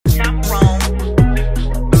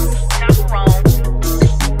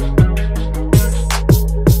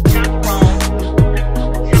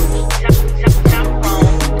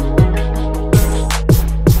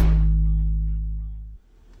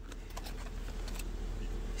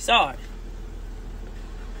Sorry.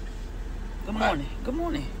 Good morning. Good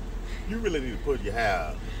morning. You really need to put your hair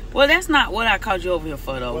out. Well, that's not what I called you over here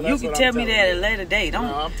for, though. Well, you can tell me that at a later date. Don't.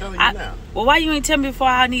 No, I'm telling you now. Well, why you ain't tell me before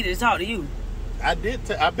I needed to talk to you? I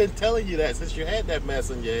did. I've been telling you that since you had that mess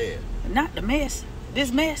in your head. Not the mess.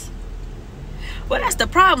 This mess. Well, that's the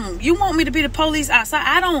problem. You want me to be the police outside.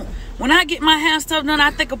 I don't. When I get my hair stuff done, I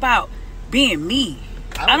think about being me.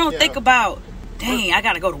 I don't think about, dang, I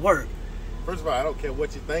got to go to work. First of all, I don't care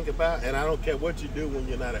what you think about, and I don't care what you do when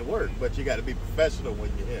you're not at work. But you got to be professional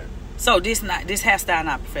when you're here. So this hairstyle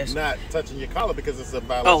not professional. Not touching your collar because it's a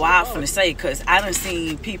violation. Oh, I was finna say, because I done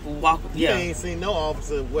seen people walk. You ain't seen no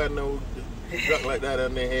officer wear no junk like that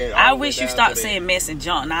on their head. I wish you stopped saying mess and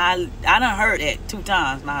junk. Now I done heard that 2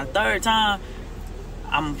 times. Now the 3rd time,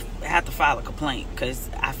 I'm have to file a complaint because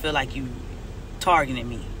I feel like you targeting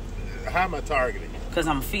me. How am I targeting you? Because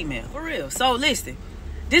I'm a female. For real. So listen,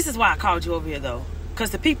 this is why I called you over here though, because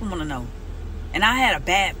the people want to know. And I had a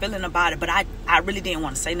bad feeling about it, but I really didn't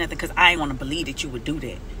want to say nothing because I didn't want to believe that you would do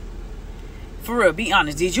that. For real, be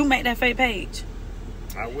honest. Did you make that fake page?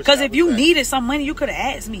 Because if you needed some money, you could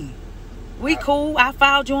have asked me. We cool. I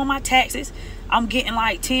filed you on my taxes. I'm getting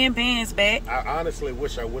like 10 bands back. I honestly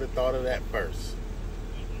wish I would have thought of that first.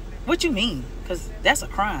 What you mean? Because that's a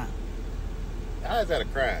crime. How is that a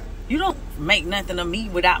crime? You don't make nothing of me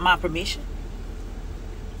without my permission.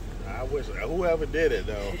 I wish whoever did it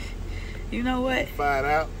though. You know what? Find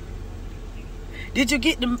out. Did you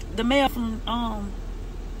get the mail from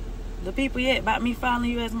the people yet about me filing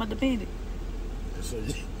you as my dependent? So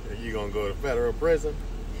you gonna go to federal prison?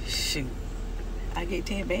 Shoot, I get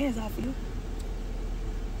 10 bands off of you.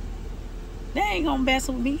 They ain't gonna mess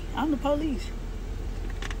with me. I'm the police.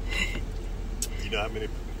 You know how many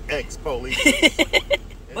ex-police?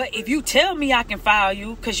 But if you tell me I can file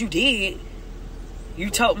you, because you did, you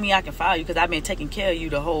told me I can file you because I've been taking care of you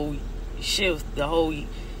the whole shift, the whole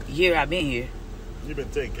year I've been here. You've been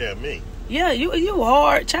taking care of me. Yeah, you a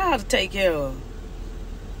hard child to take care of.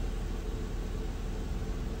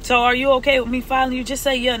 So are you okay with me filing you? Just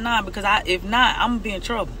say yeah or nah, because if not, I'm gonna be in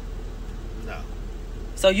trouble. No.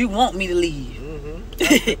 So you want me to leave?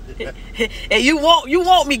 Mm-hmm. And you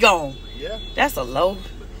want me gone? Yeah. That's a low.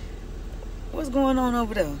 What's going on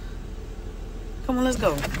over there? Come on, let's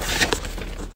go.